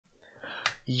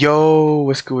Yo,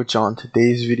 what's good with y'all? In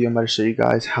today's video, I'm going to show you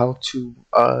guys how to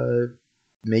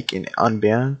make an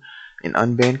unban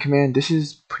command. This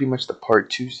is pretty much the part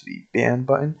 2 to the ban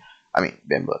button.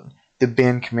 The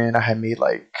ban command I had made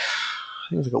like, I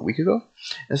think it was like a week ago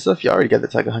and stuff. You already got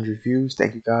that's like 100 views.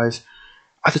 Thank you guys.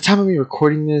 At the time of me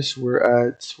recording this,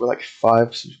 we're like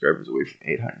 5 subscribers away from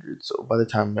 800. So by the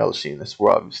time y'all are seeing this,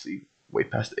 we're obviously way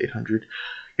past the 800.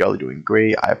 Y'all are doing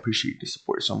great. I appreciate the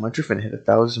support so much. We're finna hit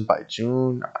 1,000 by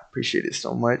June. I appreciate it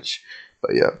so much.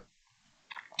 But yeah.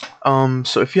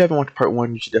 So if you haven't watched part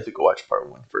 1, you should definitely go watch part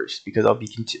 1 first, because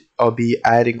I'll be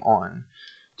adding on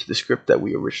to the script that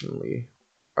we originally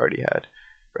already had,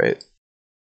 right?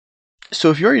 So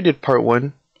if you already did part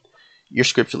 1, your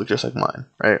script should look just like mine,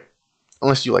 right?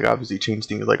 Unless you like obviously change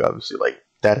things like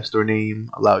DataStore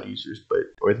name, allowed users,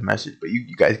 or the message, but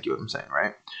you guys get what I'm saying,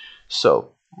 right?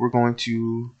 So we're going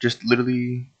to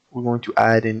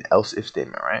add an else if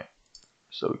statement, right?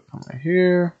 So we come right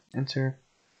here, enter,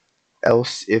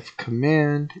 else if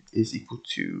command is equal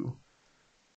to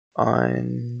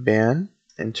unban,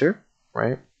 enter,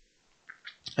 right?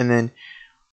 And then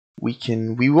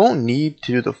we won't need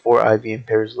to do the for iv in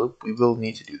pairs loop. We will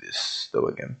need to do this though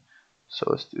again. So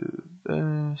let's do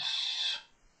this,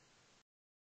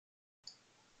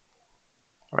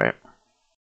 right?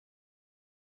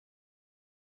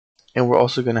 And we're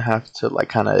also gonna have to like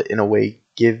kind of in a way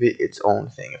give it its own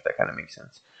thing, if that kind of makes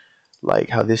sense. Like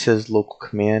how this says local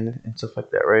command and stuff like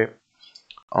that, right?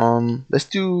 Let's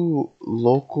do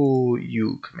local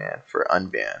u command for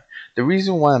unban. The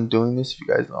reason why I'm doing this, if you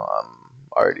guys know,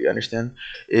 already understand,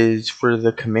 is for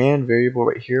the command variable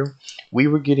right here, we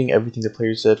were getting everything the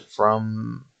player said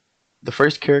from the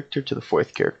first character to the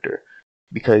 4th character,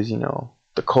 because you know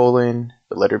the colon,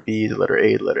 the letter B, the letter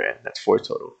A, the letter N, that's 4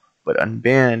 total. But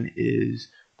unban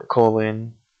is the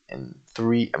colon and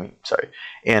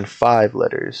 5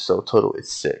 letters, so total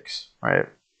is 6, right?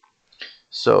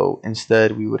 So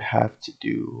instead we would have to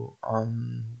do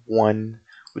 1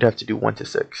 to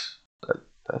 6.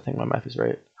 I think my math is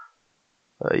right.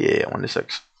 Yeah, 1 to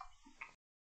 6.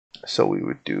 So we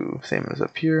would do same as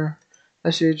up here,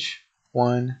 message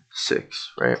 1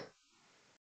 6, right?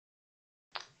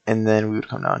 And then we would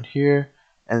come down here,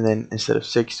 and then instead of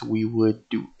 6 we would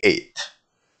do 8,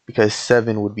 because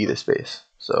 7 would be the space.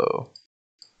 So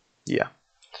yeah,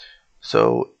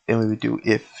 and we would do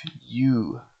if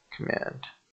u command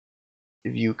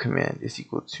is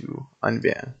equal to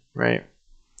unban, right?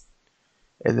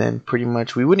 And then pretty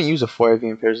much we wouldn't use a for iv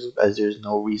in pairs loop, as there's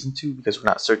no reason to, because we're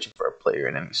not searching for a player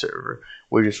in any server.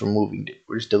 We're just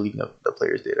deleting the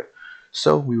player's data.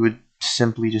 So we would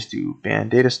simply just do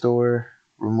BannedDatastore,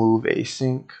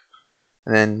 RemoveAsync,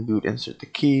 and then we would insert the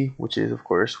key, which is of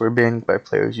course we're banning by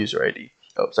player's user ID.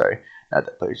 Oh, sorry, not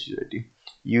that player's user ID.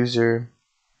 User,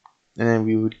 and then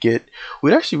we would need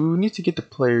to get the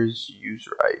player's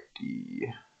user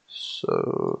ID.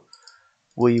 So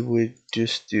we could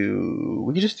just do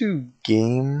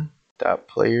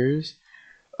game.Players.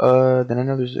 Then I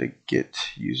know there's a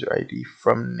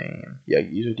GetUserIdFromName. Yeah,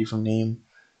 UserId from name,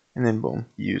 and then boom,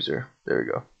 user. There we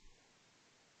go.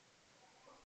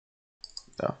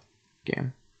 Oh,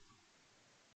 game.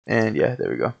 And yeah, there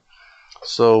we go.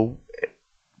 So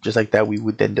just like that, we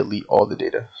would then delete all the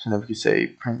data. So then we could say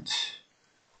print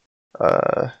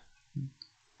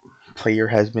player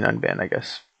has been unbanned, I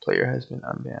guess. Player has been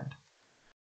unbanned.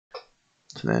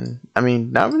 So then,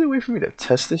 not really a way for me to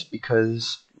test this,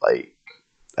 because like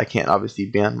I can't obviously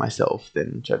ban myself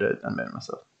then try to unban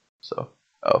myself. So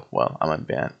oh well, I'm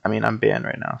unbanned. I'm banned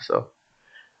right now. So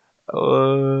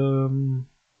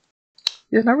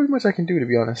yeah, not really much I can do, to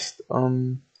be honest.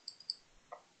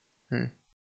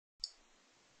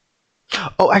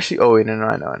 Oh, actually, wait, no,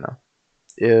 I know.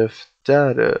 If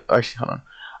data, actually, hold on.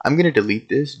 I'm gonna delete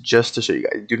this just to show you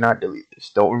guys. Do not delete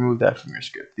this. Don't remove that from your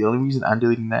script. The only reason I'm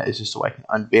deleting that is just so I can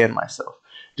unban myself,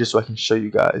 just so I can show you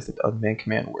guys that the unban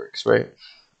command works, right?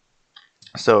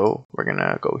 So we're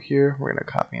gonna go here. We're gonna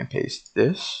copy and paste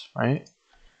this, right,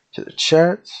 to the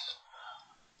chat,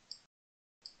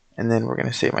 and then we're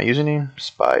gonna say my username,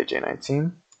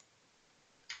 SpyJ19.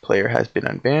 Player has been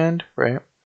unbanned, right?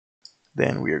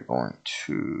 Then we are going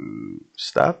to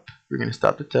stop. We're going to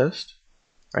stop the test,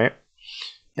 right?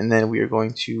 And then we are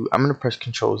going to, I'm going to press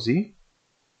Control Z,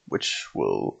 which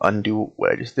will undo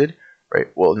what I just did,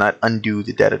 right? Well, not undo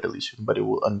the data deletion, but it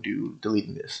will undo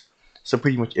deleting this. So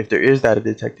pretty much if there is data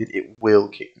detected, it will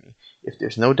kick me. If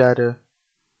there's no data,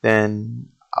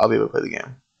 then I'll be able to play the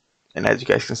game. And as you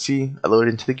guys can see, I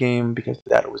loaded into the game because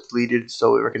the data was deleted,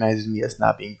 so it recognizes me as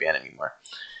not being banned anymore.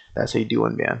 That's how you do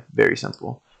unban. Very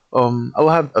simple. I will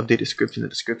have updated scripts in the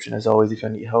description as always. If you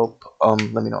need help,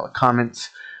 let me know in the comments.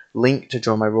 Link to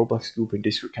join my Roblox group and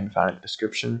Discord can be found in the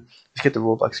description. Let's get the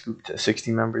Roblox group to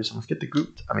 60 members, and let's get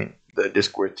the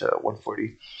Discord to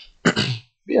 140.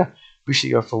 Yeah,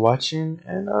 appreciate y'all for watching,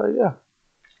 and yeah,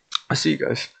 I'll see you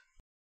guys.